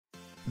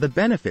The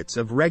benefits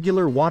of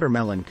regular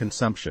watermelon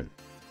consumption.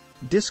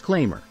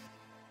 Disclaimer.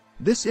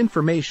 This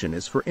information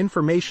is for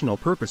informational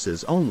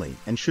purposes only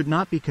and should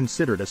not be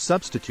considered a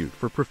substitute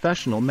for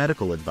professional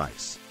medical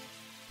advice.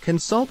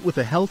 Consult with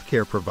a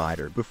healthcare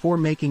provider before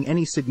making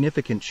any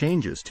significant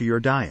changes to your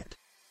diet.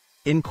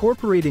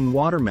 Incorporating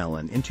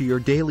watermelon into your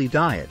daily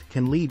diet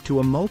can lead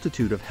to a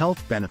multitude of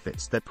health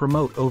benefits that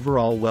promote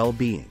overall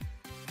well-being.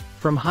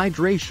 From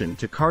hydration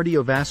to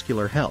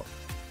cardiovascular health,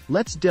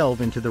 let's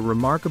delve into the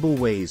remarkable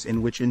ways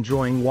in which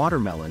enjoying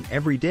watermelon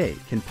every day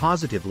can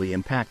positively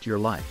impact your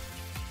life.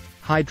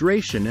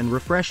 Hydration and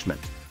refreshment.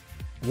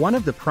 One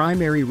of the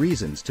primary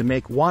reasons to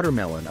make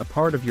watermelon a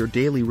part of your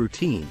daily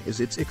routine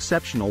is its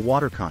exceptional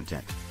water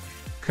content.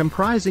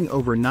 Comprising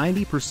over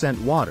 90%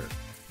 water,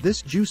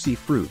 this juicy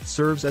fruit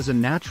serves as a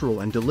natural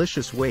and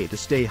delicious way to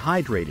stay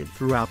hydrated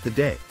throughout the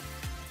day.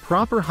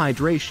 Proper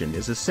hydration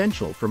is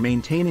essential for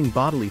maintaining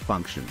bodily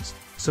functions,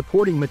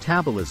 supporting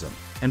metabolism,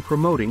 and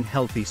promoting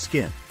healthy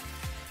skin.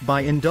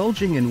 By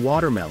indulging in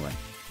watermelon,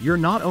 you're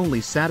not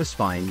only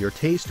satisfying your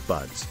taste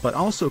buds but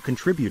also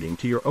contributing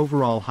to your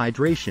overall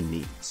hydration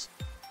needs.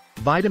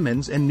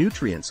 Vitamins and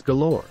nutrients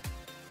galore.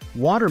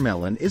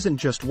 Watermelon isn't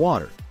just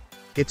water.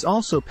 It's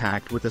also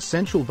packed with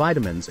essential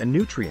vitamins and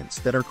nutrients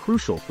that are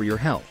crucial for your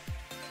health.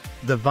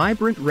 The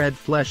vibrant red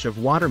flesh of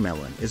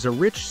watermelon is a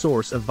rich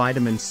source of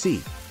vitamin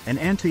C, an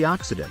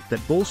antioxidant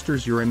that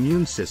bolsters your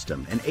immune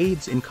system and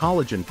aids in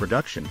collagen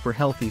production for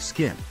healthy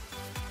skin.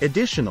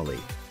 Additionally,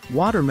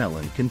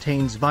 watermelon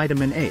contains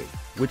vitamin A,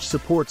 which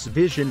supports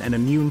vision and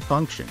immune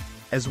function,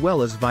 as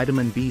well as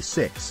vitamin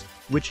B6,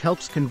 which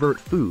helps convert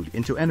food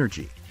into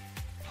energy.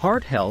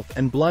 Heart health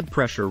and blood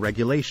pressure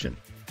regulation.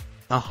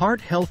 A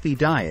heart-healthy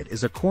diet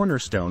is a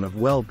cornerstone of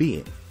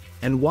well-being,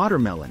 and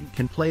watermelon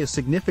can play a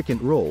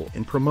significant role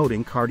in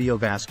promoting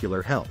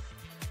cardiovascular health.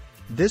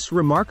 This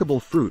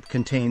remarkable fruit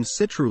contains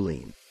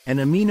citrulline, an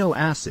amino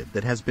acid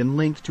that has been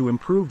linked to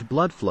improved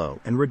blood flow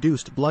and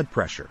reduced blood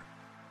pressure.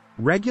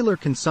 Regular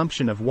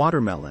consumption of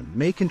watermelon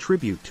may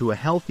contribute to a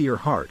healthier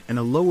heart and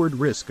a lowered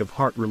risk of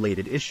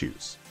heart-related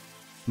issues.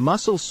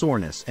 Muscle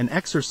soreness and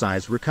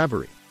exercise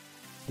recovery.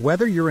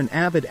 Whether you're an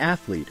avid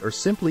athlete or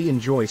simply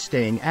enjoy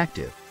staying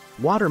active,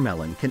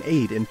 watermelon can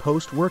aid in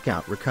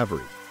post-workout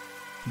recovery.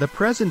 The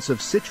presence of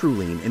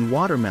citrulline in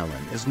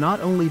watermelon is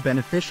not only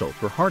beneficial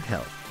for heart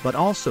health, but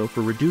also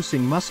for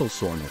reducing muscle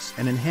soreness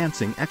and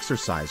enhancing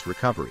exercise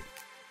recovery.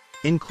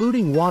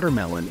 Including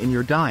watermelon in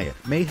your diet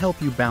may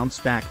help you bounce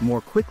back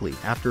more quickly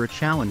after a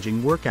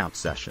challenging workout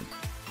session.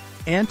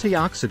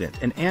 Antioxidant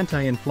and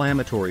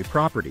anti-inflammatory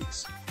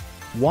properties.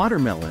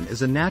 Watermelon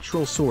is a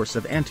natural source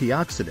of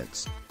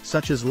antioxidants,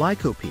 such as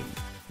lycopene,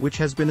 which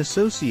has been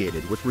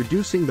associated with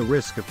reducing the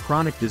risk of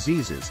chronic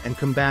diseases and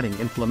combating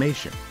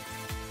inflammation.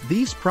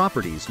 These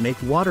properties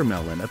make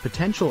watermelon a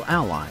potential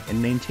ally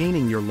in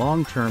maintaining your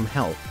long-term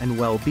health and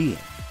well-being.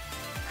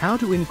 How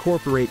to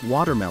incorporate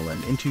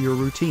watermelon into your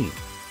routine.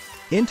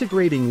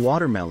 Integrating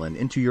watermelon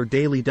into your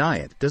daily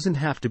diet doesn't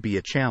have to be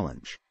a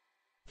challenge.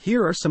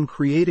 Here are some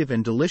creative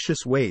and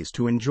delicious ways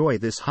to enjoy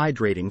this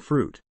hydrating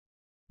fruit.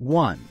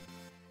 1.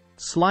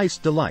 Slice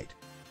delight.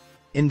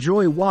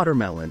 Enjoy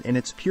watermelon in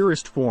its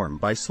purest form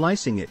by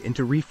slicing it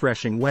into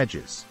refreshing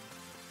wedges.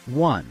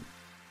 1.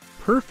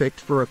 Perfect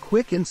for a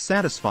quick and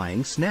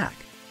satisfying snack.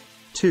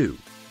 2.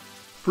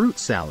 Fruit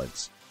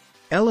salads.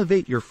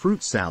 Elevate your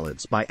fruit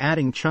salads by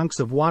adding chunks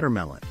of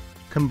watermelon,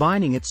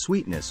 combining its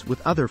sweetness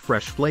with other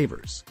fresh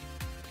flavors.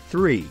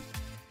 3.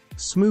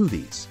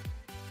 Smoothies.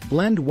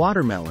 Blend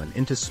watermelon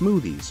into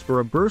smoothies for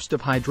a burst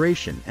of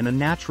hydration and a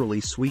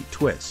naturally sweet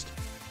twist.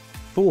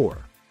 4.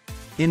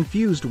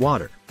 Infused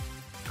water.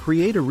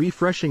 Create a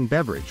refreshing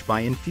beverage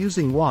by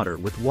infusing water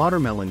with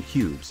watermelon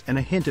cubes and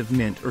a hint of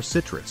mint or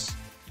citrus.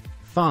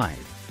 5.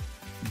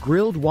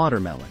 Grilled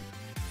watermelon.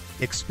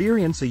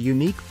 Experience a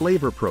unique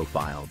flavor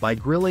profile by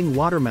grilling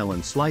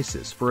watermelon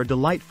slices for a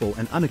delightful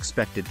and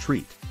unexpected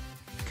treat.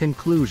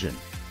 Conclusion.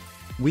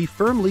 We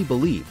firmly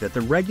believe that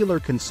the regular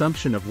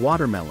consumption of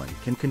watermelon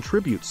can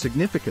contribute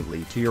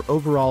significantly to your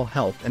overall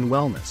health and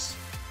wellness.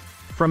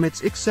 From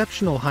its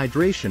exceptional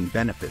hydration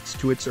benefits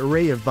to its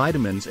array of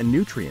vitamins and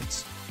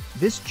nutrients,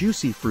 this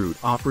juicy fruit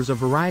offers a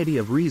variety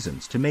of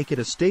reasons to make it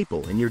a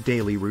staple in your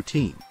daily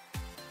routine.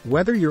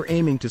 Whether you're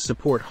aiming to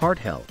support heart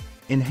health,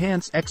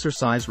 enhance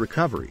exercise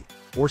recovery,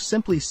 or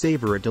simply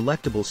savor a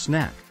delectable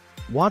snack,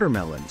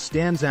 watermelon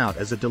stands out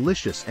as a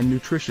delicious and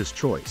nutritious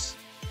choice.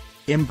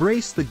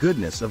 Embrace the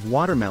goodness of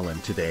watermelon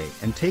today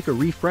and take a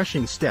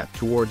refreshing step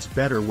towards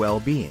better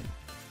well-being.